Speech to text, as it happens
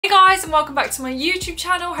Hey guys, and welcome back to my YouTube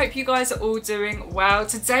channel. Hope you guys are all doing well.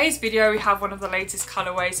 Today's video we have one of the latest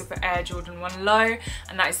colorways of the Air Jordan 1 Low,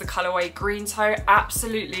 and that is the colorway green toe.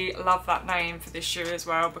 Absolutely love that name for this shoe as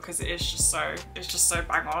well because it's just so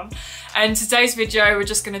bang on. And today's video we're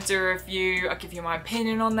just going to do a review. I'll give you my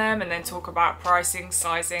opinion on them and then talk about pricing,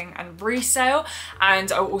 sizing and resale,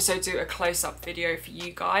 and I'll also do a close-up video for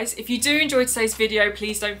you guys. If you do enjoy today's video,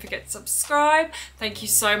 please don't forget to subscribe. Thank you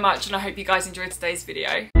so much, and I hope you guys enjoyed today's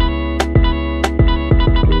video.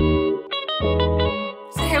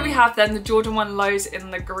 Here we have then the Jordan 1 Lows in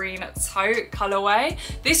the green toe colorway.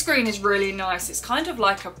 This green is really nice. It's kind of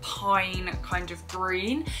like a pine kind of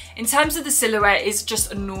green. In terms of the silhouette, it's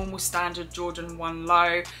just a normal standard Jordan 1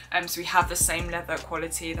 Low. So we have the same leather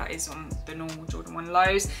quality that is on the normal Jordan 1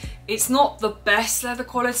 Lows. It's not the best leather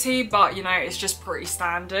quality, but you know, it's just pretty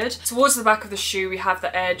standard. Towards the back of the shoe, we have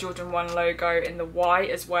the Air Jordan 1 logo in the white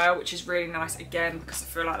as well, which is really nice again, because I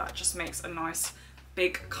feel like that just makes a nice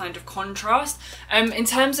big kind of contrast. In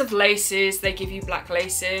terms of laces, they give you black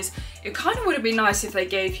laces. It kind of would have been nice if they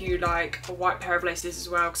gave you like a white pair of laces as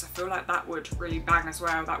well, because I feel like that would really bang as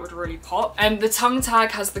well. That would really pop. The tongue tag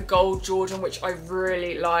has the gold Jordan, which I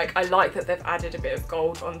really like. I like that they've added a bit of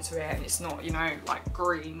gold onto it and it's not, you know, like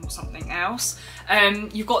green or something else.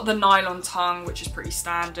 You've got the nylon tongue, which is pretty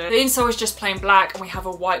standard. The insole is just plain black, and we have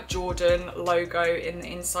a white Jordan logo in the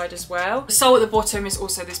inside as well. The sole at the bottom is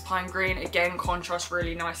also this pine green, again contrast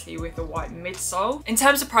really nicely with the white midsole. In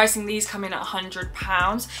terms of pricing, these come in at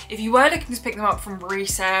 £100. If you were looking to pick them up from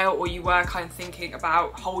resale, or you were kind of thinking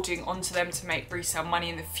about holding onto them to make resale money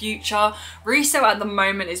in the future, resale at the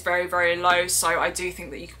moment is very low, so I do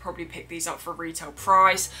think that you could probably pick these up for retail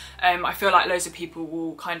price. I feel like loads of people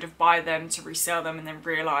will kind of buy them to resell them and then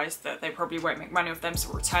realise that they probably won't make money off them,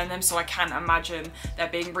 so return them. So I can imagine there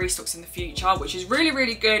being restocks in the future, which is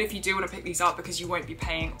really good if you do want to pick these up, because you won't be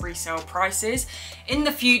paying resale prices. In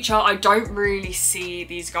the future, I don't really see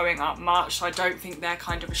these going up much, so I don't think they're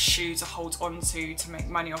kind of a shoe to hold on to make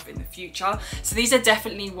money off in the future. So these are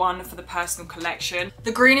definitely one for the personal collection.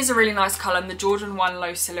 The green is a really nice colour, and the Jordan 1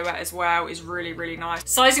 Low silhouette as well is really nice.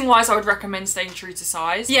 Sizing wise, I would recommend staying true to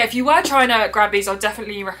size. Yeah, if you were trying to grab these, I'd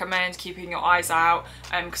definitely recommend keeping your eyes out,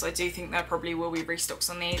 because I do think there probably will be restocks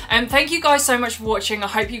on these. Thank you guys so much for watching. I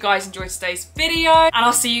hope you guys enjoyed today's video, and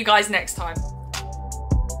I'll see you guys next time.